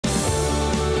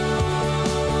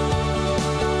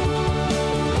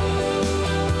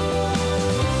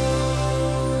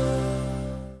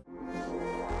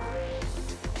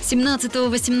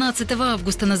17-18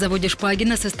 августа на заводе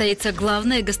Шпагина состоится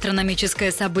главное гастрономическое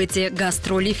событие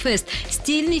 «Гастроли Фест» –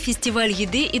 стильный фестиваль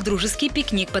еды и дружеский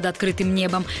пикник под открытым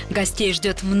небом. Гостей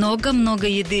ждет много-много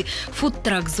еды.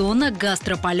 Фудтрак-зона,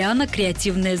 гастрополяна,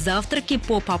 креативные завтраки,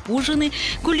 поп-ужины,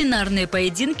 кулинарные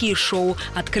поединки и шоу.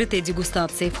 Открытые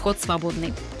дегустации. Вход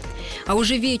свободный. А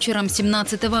уже вечером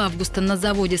 17 августа на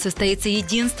заводе состоится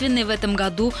единственный в этом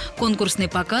году конкурсный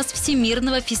показ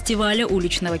Всемирного фестиваля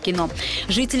уличного кино.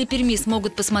 Жители Перми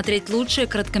смогут посмотреть лучшие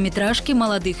короткометражки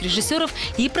молодых режиссеров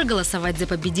и проголосовать за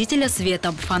победителя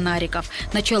светом фонариков.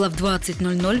 Начало в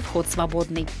 20:00, вход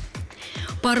свободный.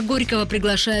 Парк Горького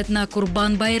приглашает на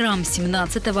Курбан-Байрам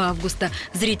 17 августа.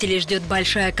 Зрителей ждет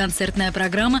большая концертная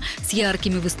программа с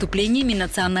яркими выступлениями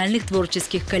национальных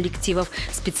творческих коллективов.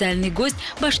 Специальный гость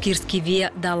 – башкирский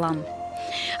Вия Далан.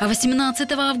 А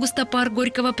 18 августа Парк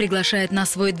Горького приглашает на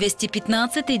свой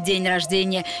 215-й день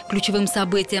рождения. Ключевым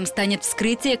событием станет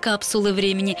вскрытие капсулы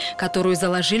времени, которую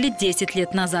заложили 10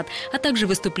 лет назад, а также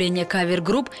выступление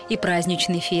кавер-групп и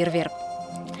праздничный фейерверк.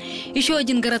 Еще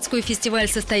один городской фестиваль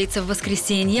состоится в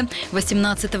воскресенье.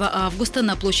 18 августа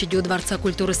на площади у Дворца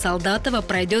культуры Солдатова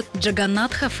пройдет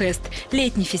Джаганнатха-фест –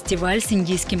 летний фестиваль с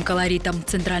индийским колоритом,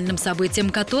 центральным событием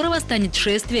которого станет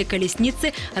шествие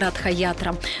колесницы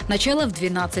Радха-ятра. Начало в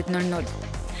 12:00.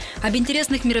 Об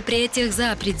интересных мероприятиях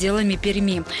за пределами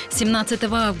Перми. 17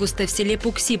 августа в селе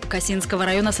Пуксип Касинского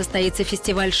района состоится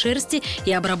фестиваль шерсти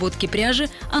и обработки пряжи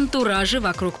 «Антуражи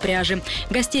вокруг пряжи».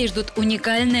 Гостей ждут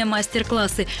уникальные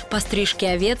мастер-классы по стрижке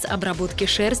овец, обработке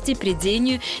шерсти,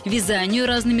 прядению, вязанию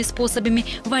разными способами,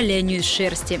 валянию из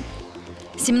шерсти.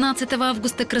 17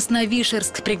 августа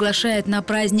Красновишерск приглашает на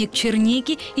праздник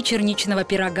черники и черничного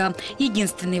пирога.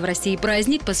 Единственный в России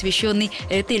праздник, посвященный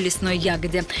этой лесной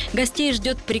ягоде. Гостей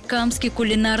ждет прикамский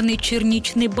кулинарный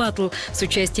черничный баттл с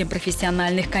участием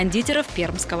профессиональных кондитеров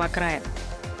Пермского края.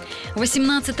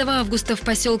 18 августа в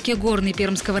поселке Горный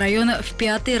Пермского района в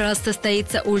 5-й раз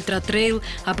состоится ультра-трейл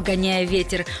 «Обгоняя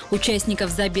ветер». Участников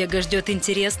забега ждет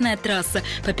интересная трасса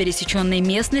по пересеченной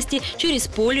местности через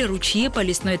поле, ручьи, по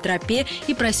лесной тропе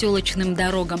и проселочным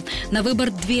дорогам. На выбор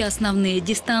 2 основные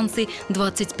дистанции –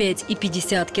 25 и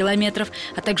 50 километров,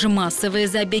 а также массовые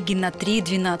забеги на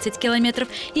 3-12 километров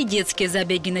и детские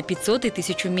забеги на 500 и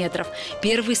 1000 метров.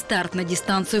 Первый старт на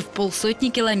дистанцию в 50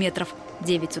 километров –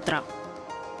 9 утра.